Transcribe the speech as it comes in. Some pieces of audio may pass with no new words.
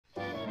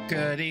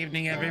Good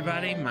evening,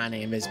 everybody. My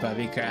name is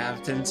Bubby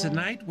Craft, and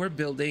tonight we're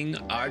building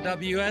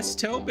RWS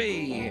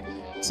Toby.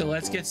 So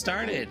let's get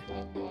started.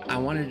 I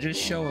want to just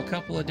show a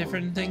couple of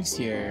different things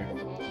here.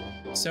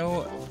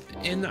 So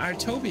in our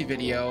Toby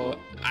video,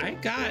 I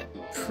got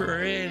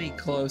pretty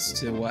close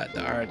to what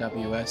the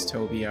RWS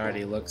Toby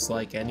already looks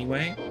like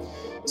anyway.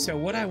 So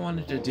what I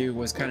wanted to do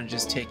was kind of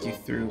just take you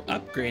through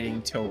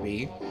upgrading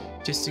Toby,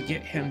 just to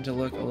get him to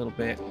look a little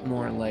bit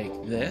more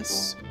like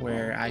this,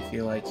 where I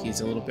feel like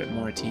he's a little bit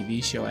more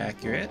TV show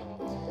accurate.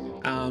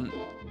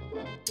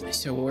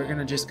 So we're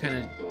gonna just kind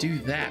of do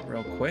that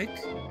real quick.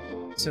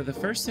 So the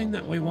first thing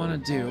that we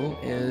want to do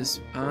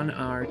is on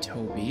our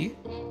Toby,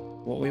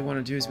 what we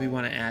want to do is we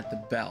want to add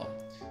the bell.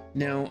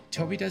 Now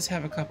Toby does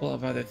have a couple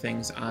of other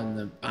things on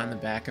the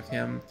back of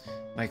him.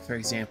 Like, for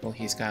example,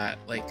 he's got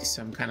like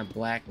some kind of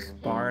black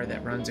bar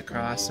that runs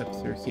across up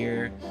through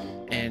here.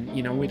 And,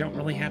 you know, we don't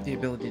really have the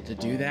ability to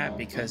do that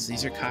because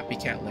these are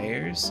copycat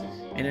layers.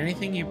 And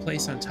anything you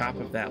place on top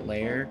of that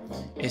layer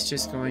is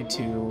just going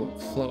to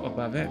float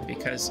above it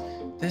because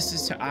this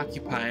is to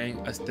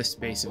occupying the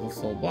space of a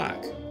full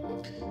block.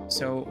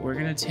 So we're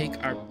going to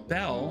take our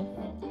bell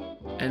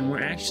and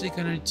we're actually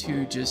going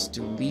to just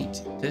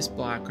delete this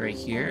block right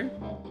here.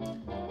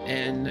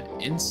 And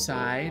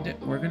inside,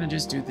 we're going to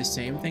just do the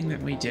same thing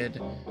that we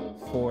did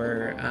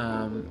for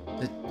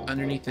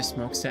underneath the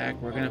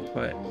smokestack. We're going to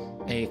put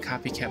a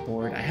copycat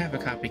board. I have a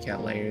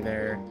copycat layer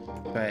there,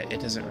 but it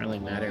doesn't really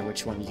matter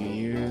which one you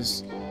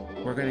use.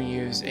 We're going to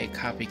use a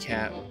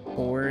copycat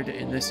board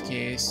in this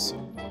case.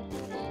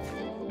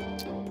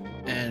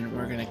 And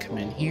we're going to come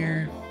in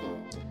here.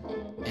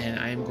 And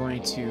I'm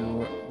going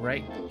to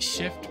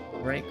shift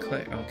right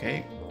click.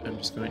 Okay. I'm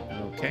just going,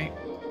 okay.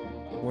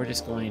 We're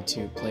just going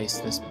to place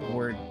this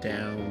board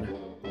down.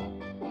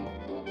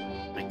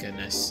 My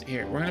goodness.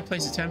 Here, we're going to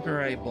place a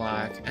temporary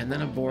block and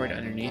then a board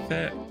underneath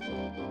it.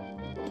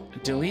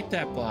 Delete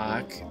that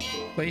block.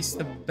 Place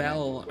the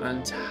bell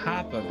on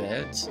top of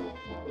it.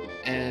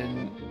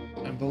 And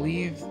I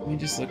believe, let me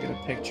just look at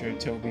a picture of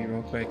Toby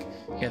real quick.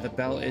 Yeah, the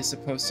bell is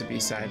supposed to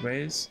be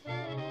sideways.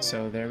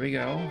 So there we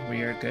go.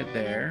 We are good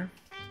there.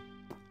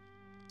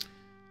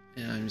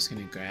 And I'm just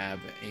going to grab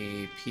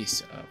a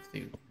piece of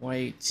the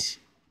white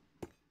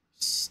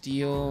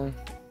steel,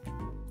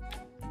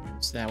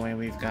 so that way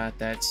we've got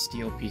that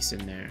steel piece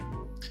in there.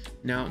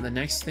 Now the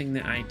next thing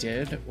that I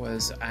did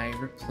was I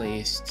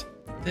replaced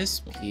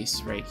this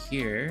piece right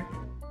here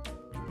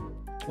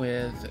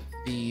with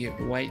the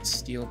white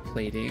steel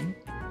plating,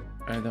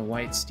 or the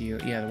white steel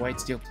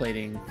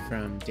plating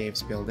from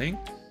Dave's building.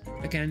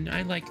 Again,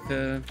 I like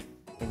the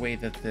way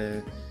that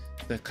the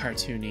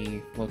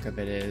cartoony look of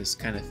it is,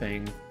 kind of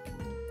thing.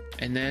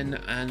 And then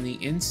on the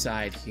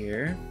inside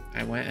here,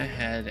 I went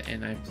ahead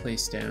and I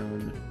placed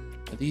down,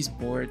 are these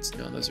boards?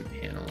 No, those are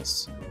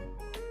panels.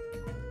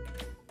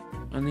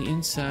 On the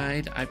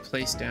inside, I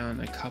placed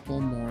down a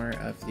couple more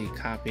of the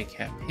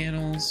copycat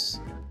panels.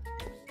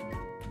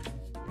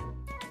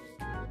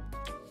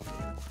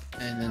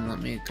 And then let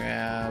me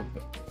grab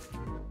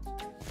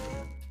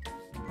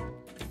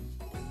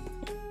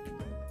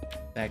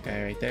that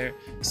guy right there.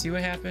 See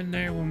what happened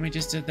there when we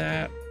just did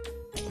that?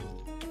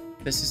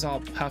 This is all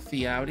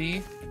puffy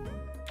outy,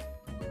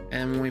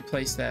 and when we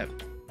place that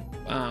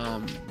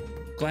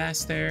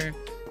glass there,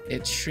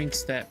 it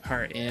shrinks that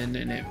part in,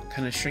 and it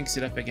kind of shrinks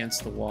it up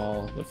against the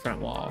wall, the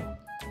front wall.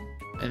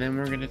 And then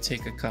we're going to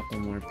take a couple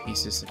more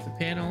pieces of the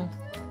panel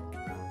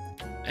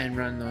and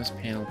run those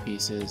panel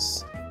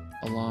pieces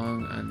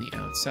along on the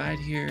outside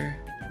here.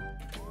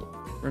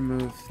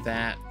 Remove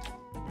that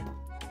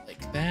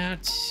like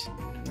that.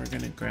 And we're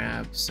going to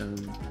grab some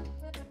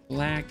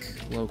black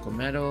loco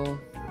metal.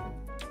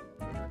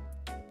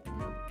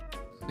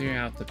 Clear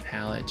out the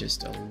palette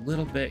just a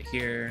little bit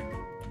here.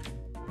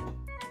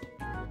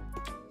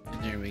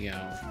 And there we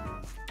go.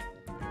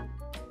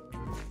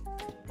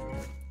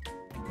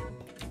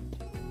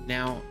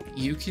 Now,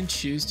 you can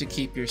choose to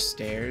keep your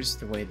stairs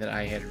the way that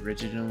I had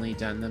originally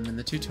done them in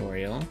the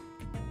tutorial.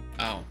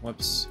 Oh,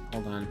 whoops.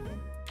 Hold on.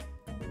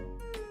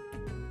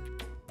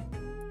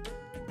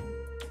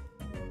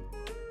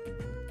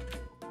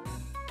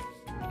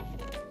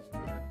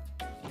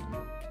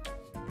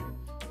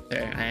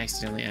 There, I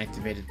accidentally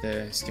activated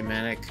the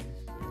schematic.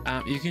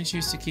 You can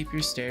choose to keep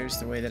your stairs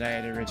the way that I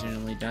had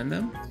originally done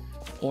them,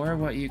 or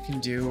what you can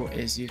do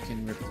is you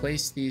can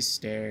replace these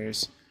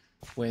stairs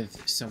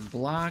with some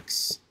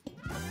blocks,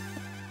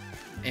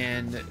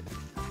 and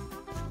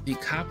the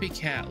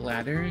copycat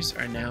ladders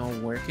are now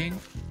working.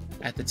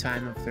 At the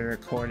time of the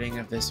recording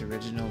of this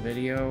original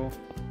video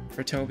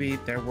for Toby,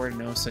 there were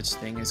no such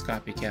thing as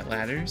copycat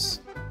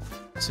ladders.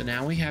 So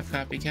now we have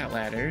copycat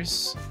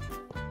ladders,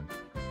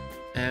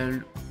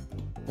 and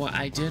what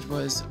I did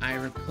was I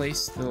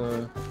replaced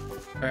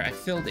I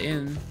filled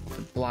in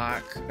the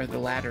block, or the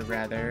ladder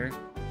rather,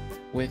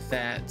 with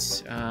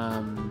that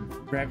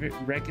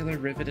regular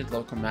riveted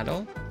loco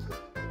metal.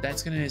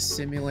 That's going to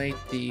simulate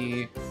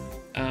the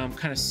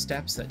kind of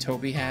steps that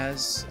Toby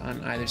has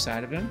on either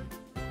side of him.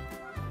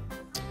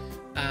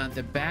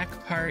 The back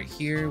part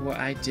here, what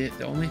I did,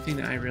 the only thing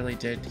that I really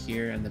did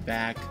here on the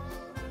back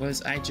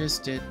was I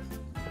just did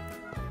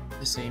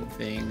the same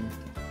thing,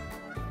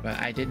 but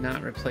I did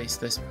not replace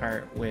this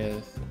part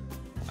with,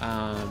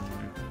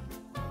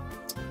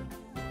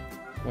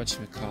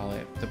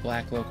 whatchamacallit, the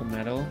black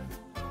locomotive.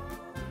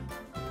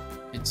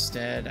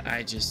 Instead,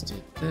 I just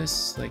did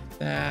this like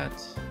that.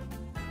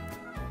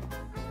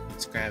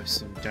 Let's grab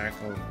some dark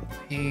oak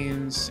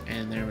panes,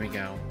 and there we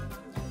go.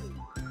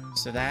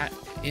 So that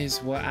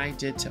is what I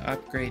did to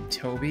upgrade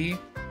Toby,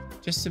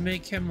 just to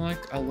make him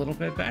look a little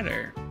bit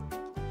better.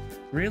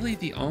 Really,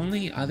 the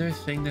only other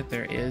thing that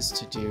there is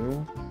to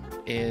do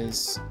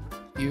is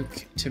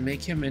to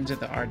make him into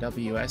the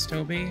RWS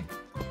Toby,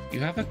 you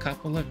have a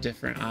couple of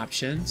different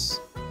options.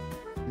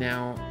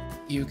 Now,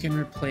 you can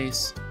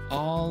replace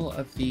all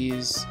of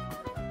these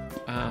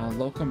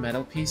loco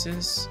metal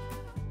pieces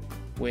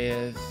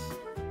with,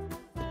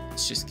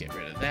 let's just get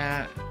rid of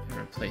that, and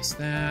replace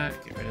that,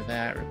 get rid of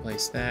that,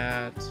 replace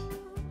that,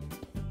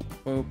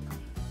 boop,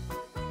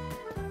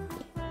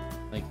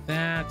 like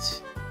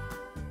that,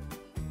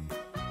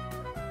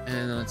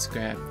 and let's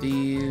grab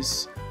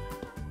these.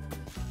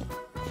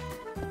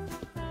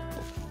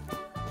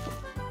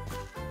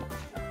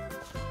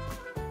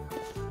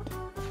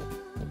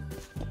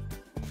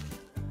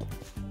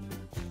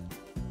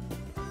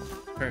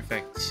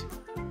 Perfect.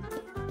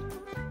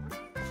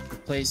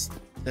 Replace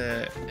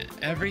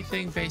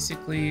everything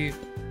basically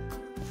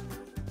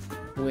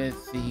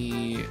with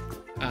the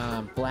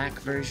black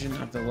version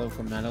of the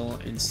loco metal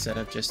instead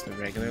of just the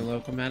regular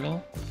loco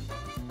metal.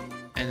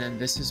 And then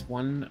this is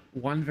one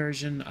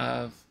version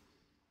of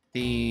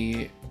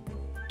the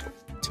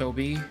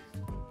Toby.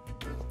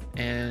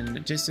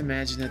 And just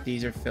imagine that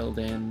these are filled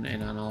in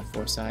and on all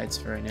four sides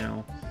for right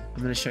now. I'm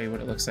going to show you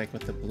what it looks like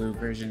with the blue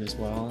version as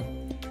well.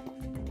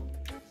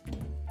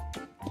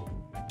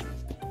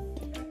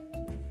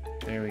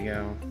 There we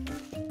go.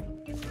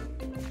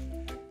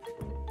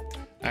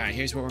 Alright,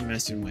 here's what we're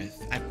messing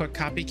with. I put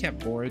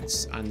copycat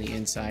boards on the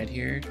inside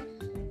here.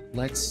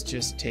 Let's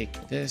just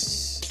take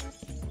this.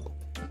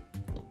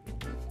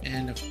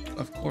 And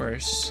of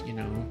course, you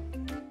know,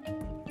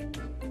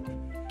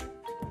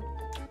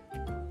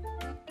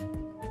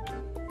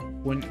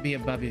 wouldn't be a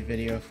Bubby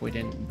video if we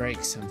didn't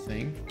break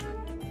something.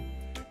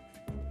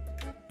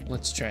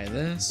 Let's try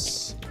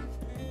this.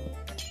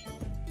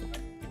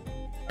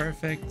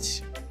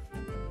 Perfect.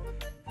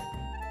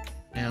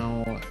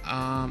 Now,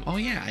 oh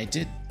yeah, I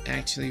did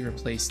actually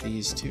replace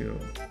these two.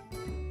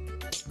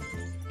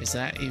 Is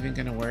that even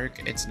gonna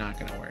work? It's not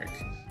gonna work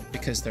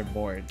because they're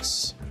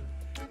boards.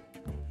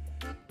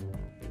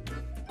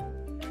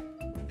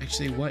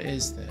 Actually, what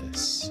is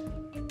this?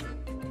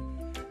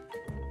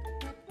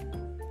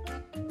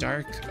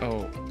 Dark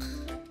oak.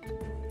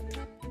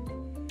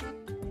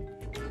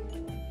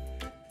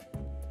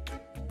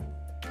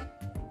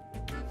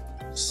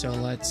 So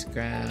let's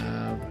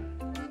grab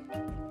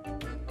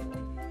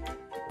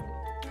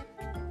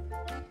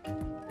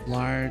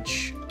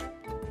large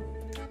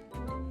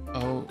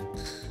oak.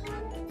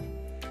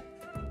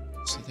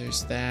 So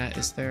there's that.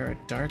 Is there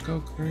a dark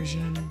oak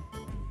version?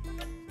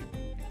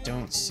 I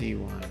don't see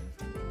one.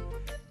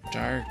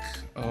 Dark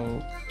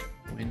oak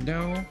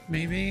window,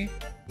 maybe?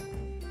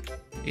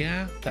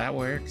 Yeah, that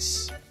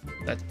works.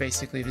 That's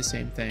basically the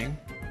same thing.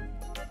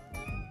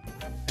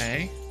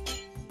 Okay.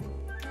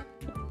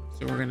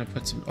 So we're gonna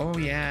put some, oh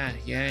yeah.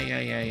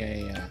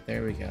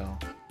 There we go.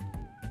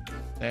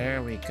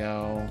 There we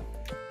go.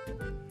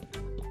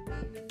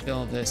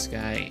 Fill this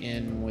guy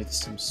in with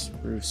some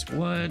spruce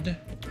wood.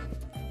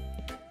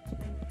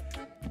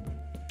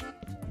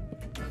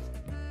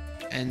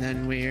 And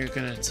then we're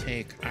gonna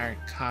take our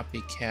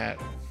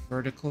copycat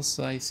vertical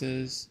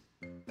slices,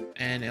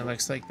 and it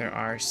looks like there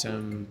are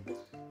some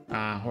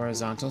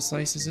horizontal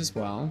slices as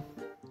well.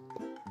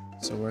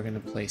 So we're gonna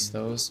place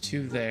those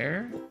two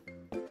there,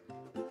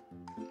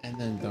 and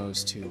then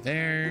those two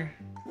there,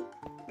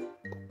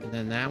 and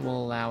then that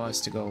will allow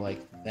us to go like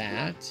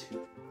that.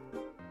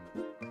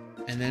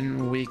 And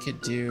then we could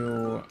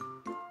do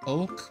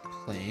oak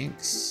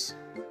planks.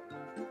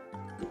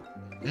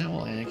 That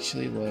will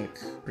actually look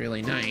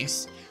really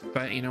nice.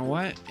 But you know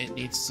what? It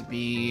needs to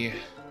be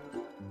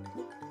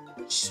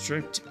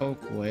stripped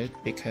oak wood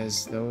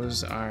because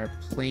those are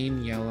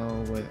plain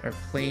yellow or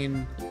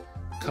plain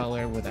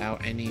color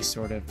without any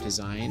sort of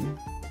design.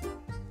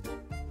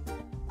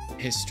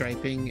 His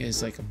striping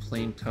is like a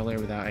plain color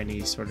without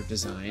any sort of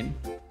design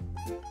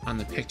on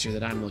the picture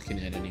that I'm looking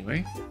at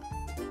anyway.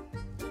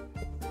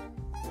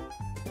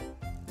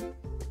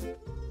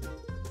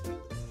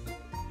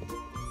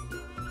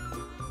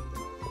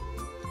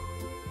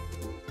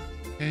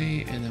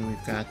 Okay, and then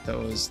we've got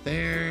those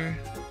there.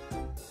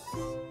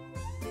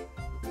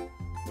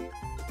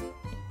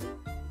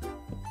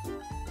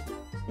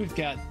 We've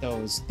got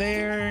those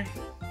there.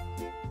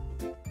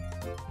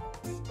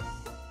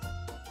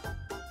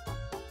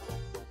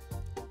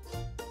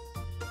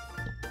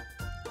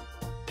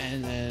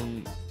 And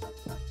then,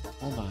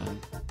 hold on,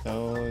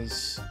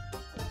 those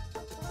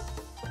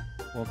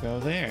will go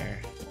there.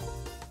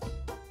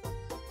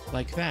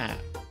 Like that.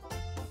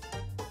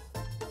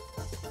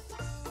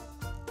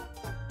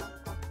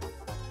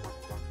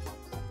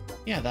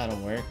 Yeah, that'll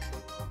work.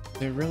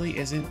 There really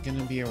isn't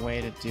gonna be a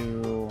way to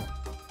do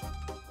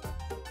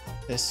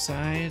this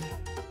side.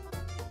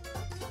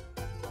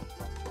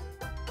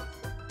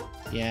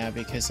 Yeah,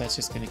 because that's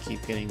just gonna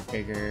keep getting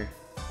bigger.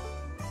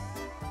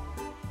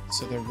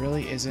 So there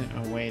really isn't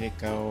a way to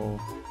go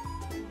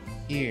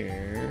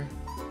here.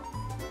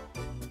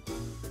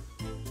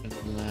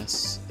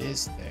 Unless,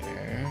 is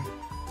there?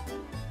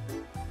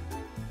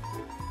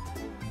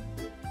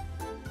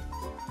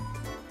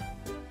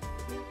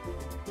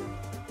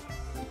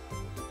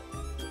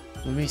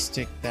 Let me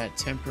stick that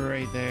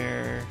temporary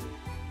there.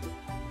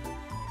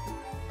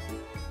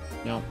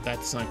 Nope,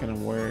 that's not gonna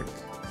work.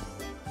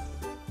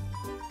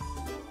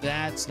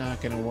 That's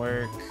not gonna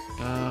work.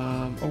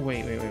 Oh,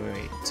 wait.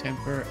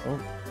 Oh,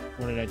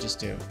 what did I just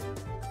do?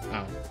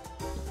 Oh.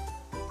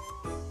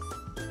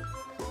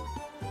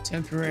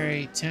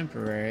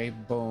 Temporary,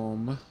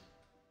 boom.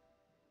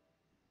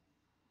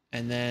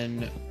 And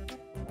then,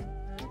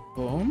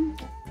 boom.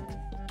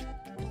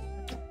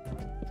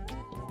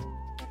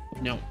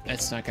 No,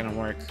 that's not gonna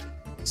work.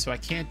 So I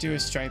can't do a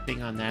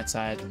striping on that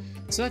side.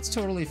 So that's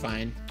totally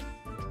fine.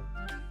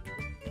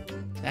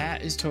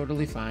 That is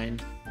totally fine.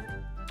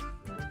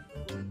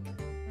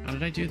 How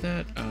did I do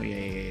that? Oh,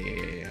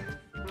 yeah.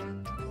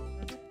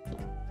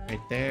 Right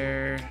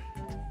there.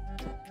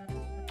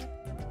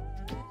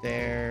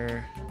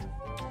 There.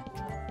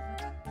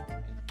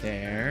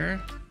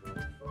 There.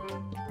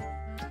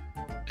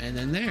 And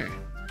then there.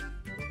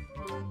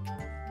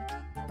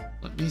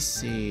 Let me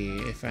see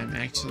if I'm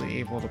actually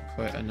able to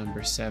put a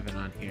number 7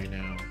 on here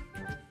now.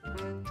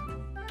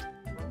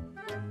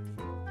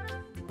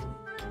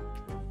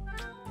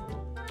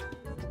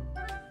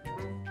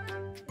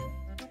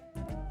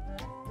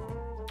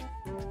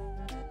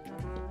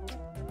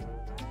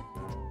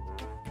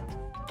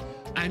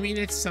 I mean,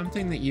 it's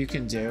something that you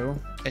can do.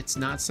 It's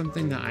not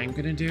something that I'm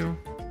gonna do,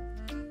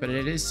 but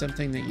it is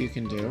something that you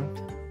can do.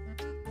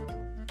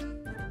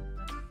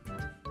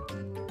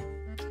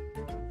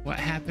 What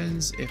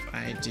happens if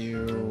I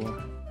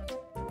do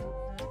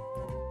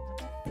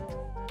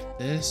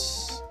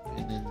this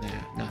and then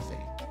that?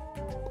 Nothing.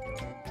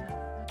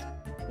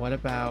 What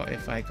about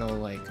if I go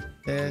like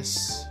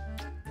this?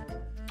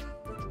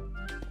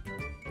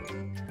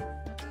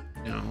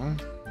 No.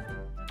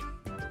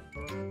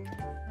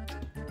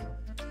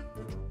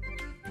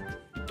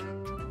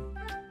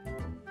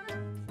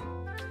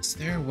 Is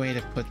there a way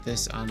to put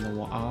this on the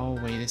wall?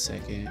 Oh, wait a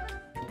second.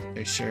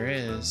 There sure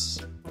is.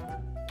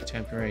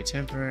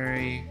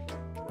 Temporary.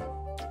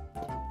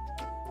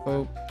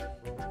 Boop.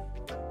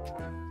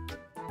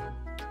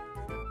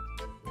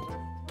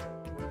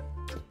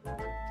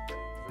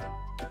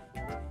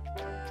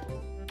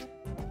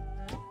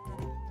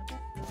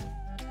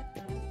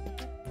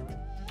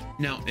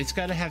 No, it's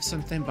got to have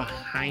something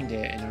behind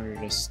it in order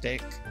to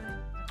stick.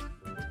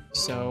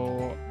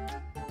 So,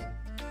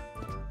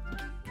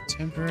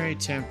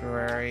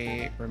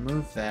 temporary,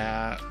 remove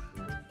that.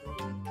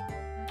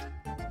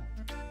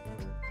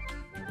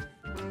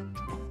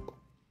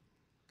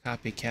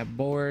 Copycat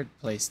board,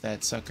 place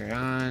that sucker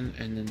on,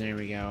 and then there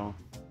we go.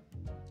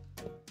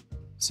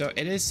 So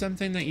it is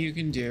something that you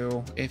can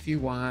do if you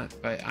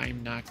want, but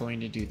I'm not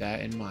going to do that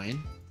in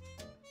mine.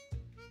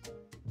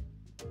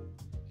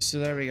 So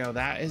there we go.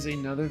 That is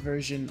another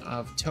version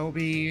of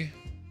Toby.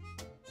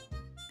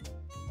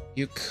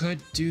 You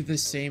could do the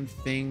same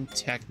thing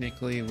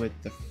technically with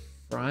the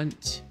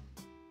front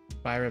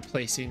by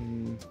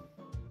replacing...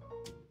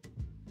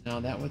 No,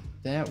 that would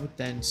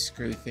then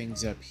screw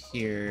things up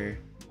here.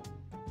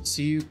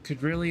 So you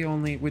could really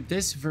only, with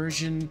this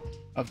version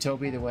of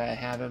Toby the way I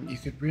have him, you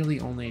could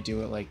really only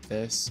do it like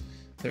this.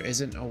 There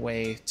isn't a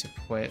way to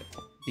put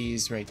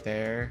these right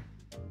there.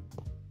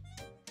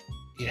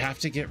 You'd have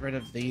to get rid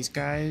of these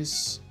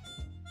guys.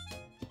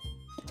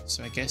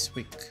 So I guess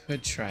we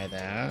could try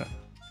that.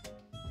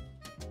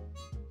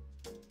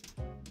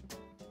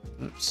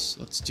 Oops,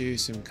 let's do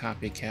some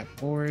copycat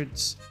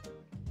boards.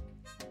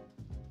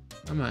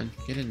 Come on,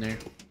 get in there.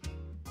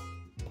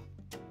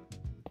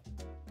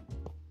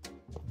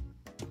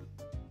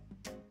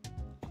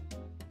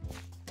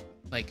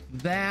 Like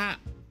that.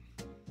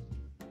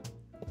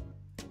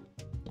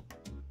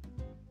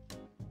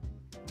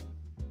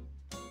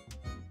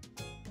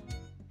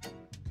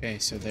 Okay,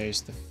 so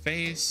there's the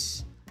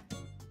face.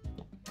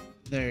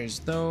 There's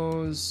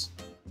those.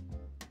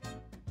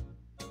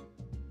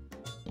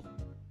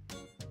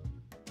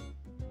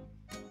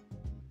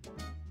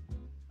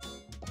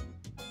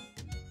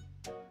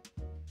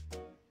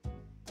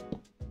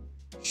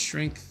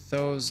 Shrink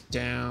those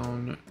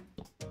down.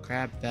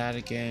 Grab that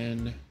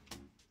again.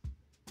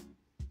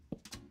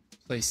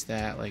 Place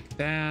that like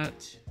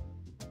that.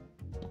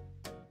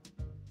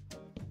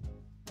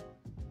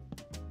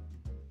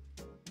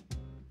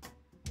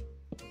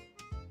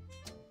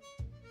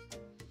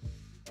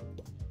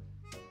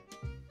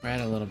 We're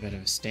at a little bit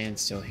of a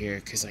standstill here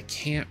because I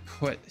can't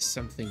put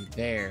something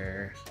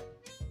there.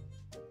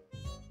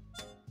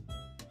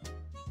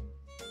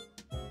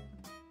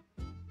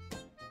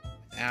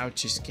 Without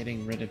just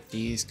getting rid of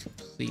these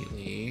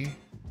completely.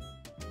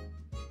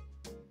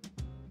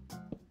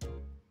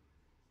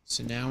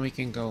 So now we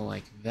can go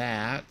like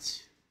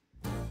that.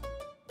 And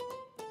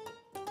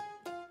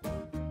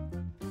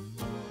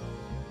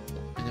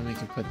then we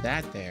can put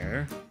that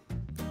there.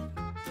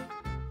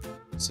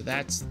 So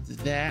that's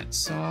that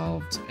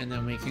solved. And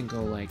then we can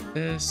go like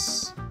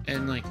this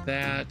and like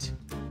that.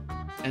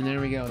 And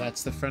there we go.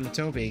 That's the front of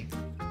Toby.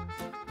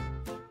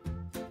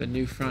 The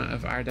new front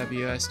of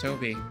RWS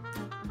Toby.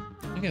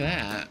 Look at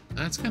that.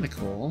 That's kind of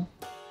cool.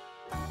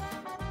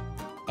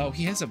 Oh,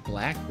 he has a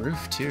black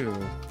roof too.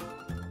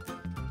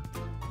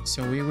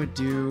 So we would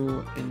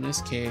do, in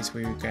this case,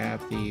 we would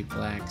grab the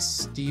black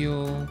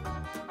steel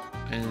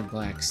and the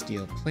black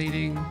steel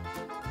plating.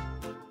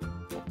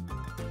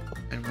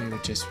 And we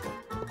would just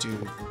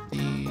do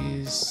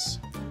these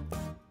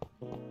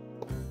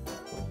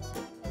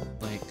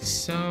like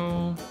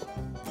so.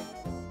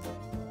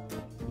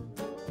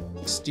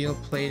 Steel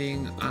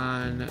plating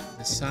on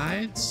the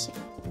sides.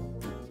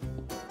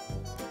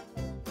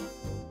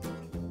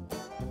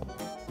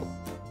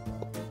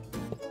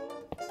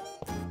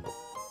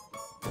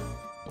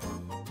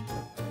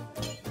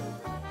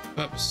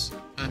 Oops,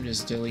 I'm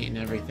just deleting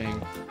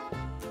everything.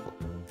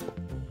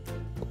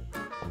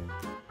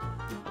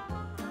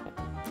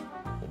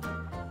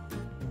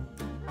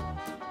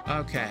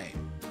 Okay,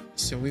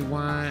 so we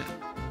want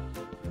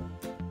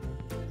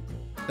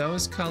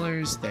those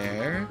colors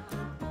there.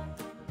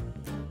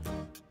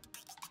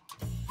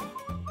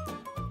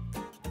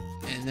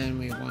 And then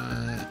we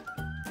want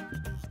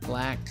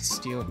black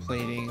steel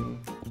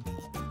plating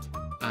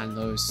on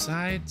those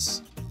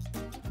sides.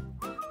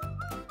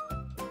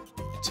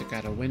 I took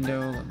out a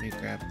window. Let me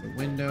grab the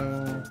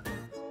window.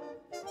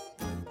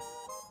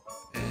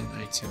 And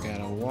I took out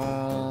a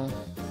wall.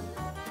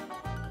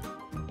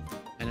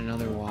 And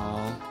another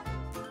wall.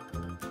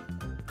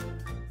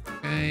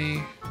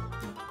 Okay.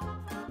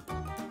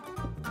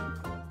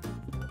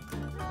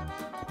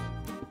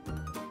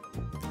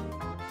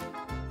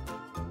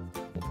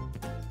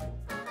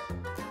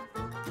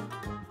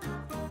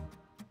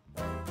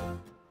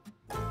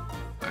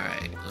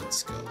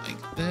 Let's go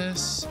like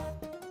this.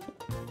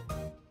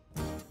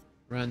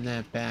 Run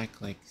that back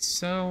like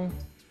so.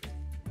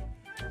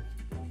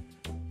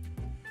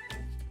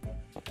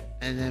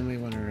 And then we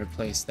want to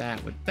replace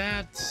that with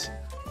that.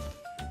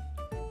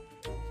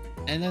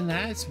 And then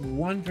that's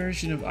one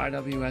version of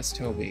RWS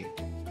Toby.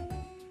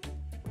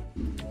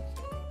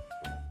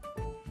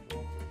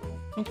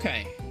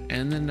 Okay,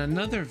 and then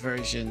another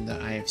version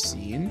that I have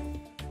seen.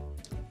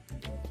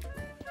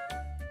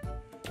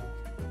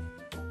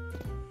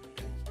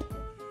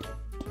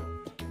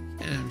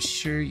 I'm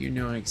sure you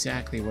know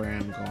exactly where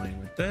I'm going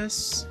with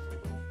this.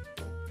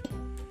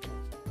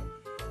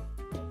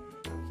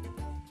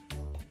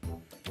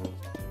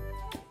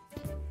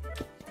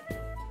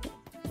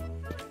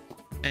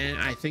 And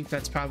I think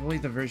that's probably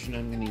the version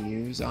I'm going to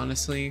use,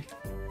 honestly,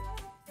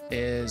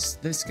 is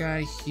this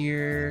guy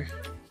here.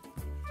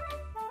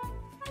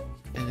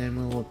 And then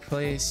we'll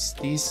replace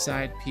these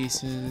side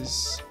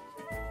pieces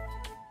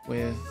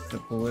with the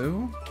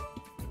blue.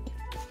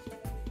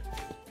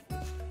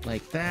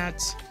 Like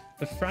that.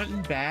 The front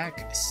and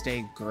back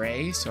stay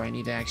gray, so I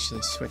need to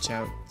actually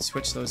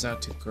switch those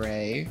out to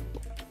gray.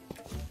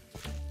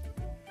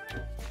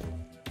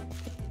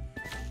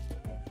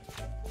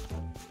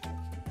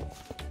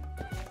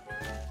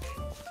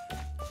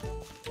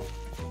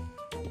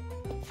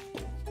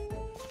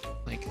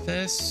 Like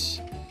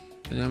this.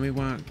 And then we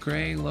want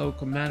gray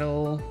local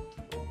metal.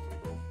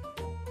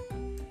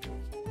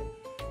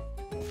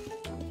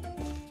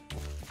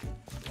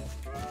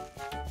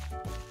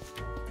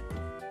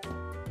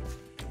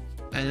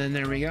 And then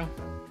there we go.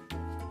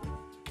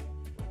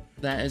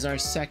 That is our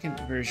second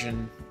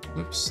version.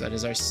 Whoops, that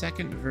is our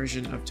second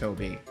version of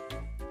Toby.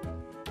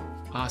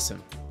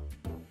 Awesome.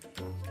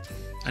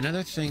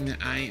 Another thing that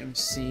I am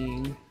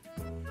seeing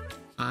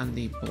on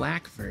the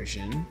black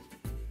version.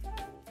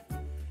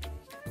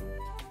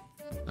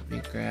 Let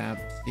me grab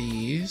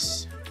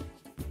these.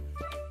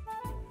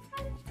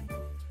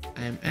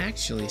 I am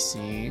actually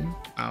seeing,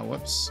 oh,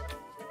 whoops.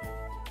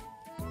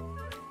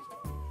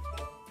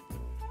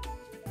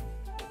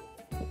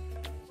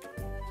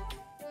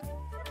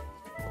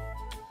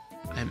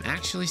 I'm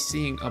actually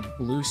seeing a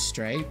blue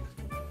stripe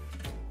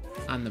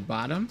on the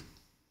bottom.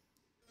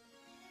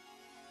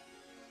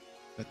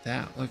 But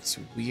that looks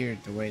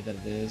weird the way that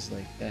it is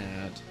like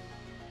that.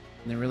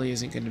 And there really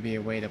isn't going to be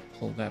a way to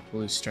pull that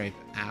blue stripe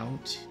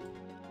out.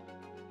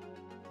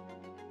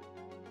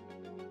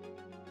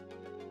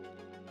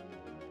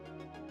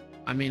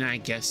 I mean, I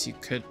guess you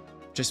could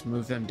just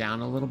move them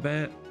down a little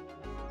bit,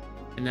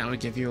 and that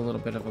would give you a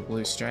little bit of a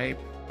blue stripe,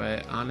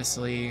 but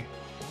honestly,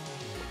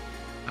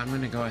 I'm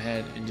going to go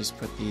ahead and just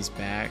put these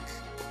back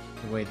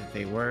the way that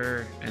they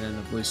were, and then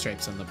the blue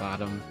stripes on the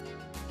bottom.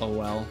 Oh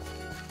well.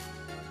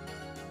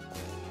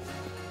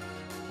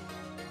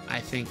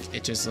 I think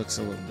it just looks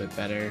a little bit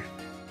better.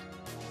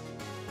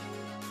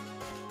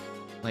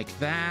 Like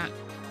that.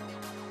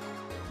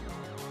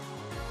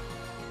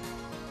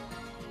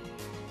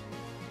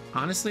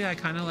 Honestly, I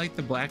kind of like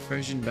the black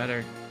version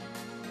better.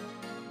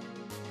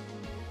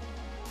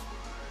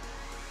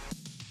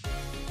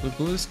 The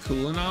blue's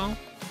cool and all,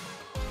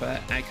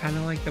 but I kind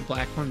of like the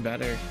black one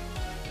better.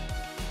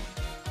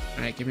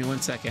 All right, give me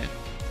 1 second.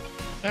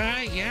 All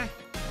right, yeah.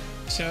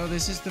 So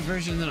this is the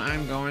version that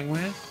I'm going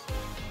with.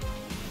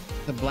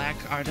 The black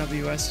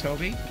RWS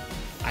Toby.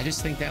 I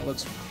just think that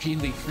looks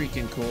really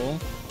freaking cool.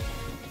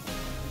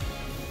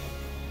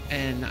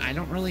 And I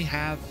don't really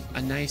have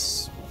a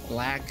nice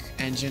black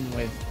engine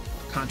with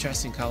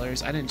contrasting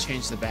colors. I didn't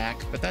change the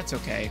back, but that's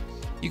okay.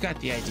 You got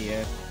the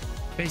idea.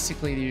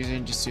 Basically, you're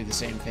gonna just do the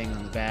same thing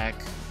on the back.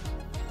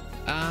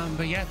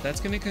 But yeah, that's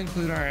gonna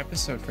conclude our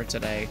episode for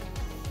today.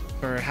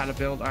 For how to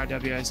build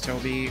RWS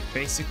Toby.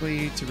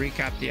 Basically, to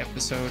recap the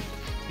episode,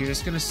 you're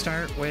just gonna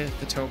start with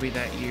the Toby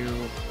that you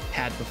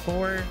had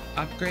before,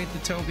 upgrade the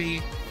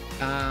Toby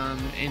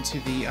into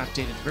the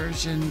updated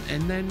version,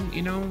 and then,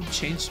 you know,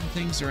 change some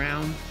things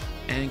around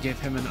and give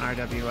him an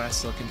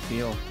RWS look and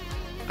feel.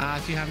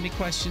 If you have any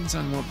questions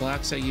on what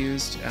blocks I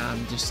used,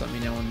 just let me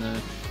know in the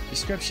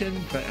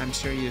description, but I'm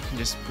sure you can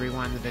just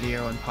rewind the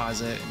video and pause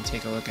it and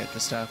take a look at the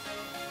stuff.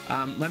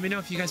 Let me know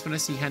if you guys want to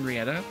see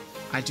Henrietta.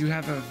 I do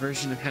have a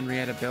version of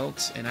Henrietta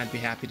built, and I'd be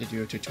happy to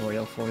do a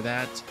tutorial for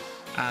that.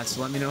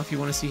 So let me know if you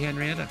want to see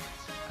Henrietta.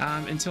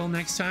 Until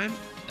next time,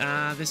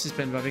 this has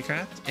been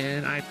Bubbycraft,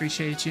 and I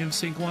appreciate each and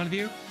single one of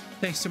you.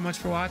 Thanks so much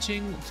for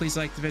watching. Please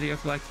like the video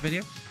if you like the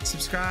video.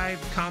 Subscribe,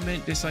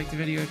 comment, dislike the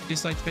video,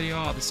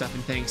 all the stuff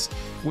and things.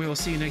 We will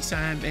see you next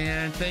time,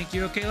 and thank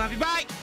you. Okay, love you. Bye!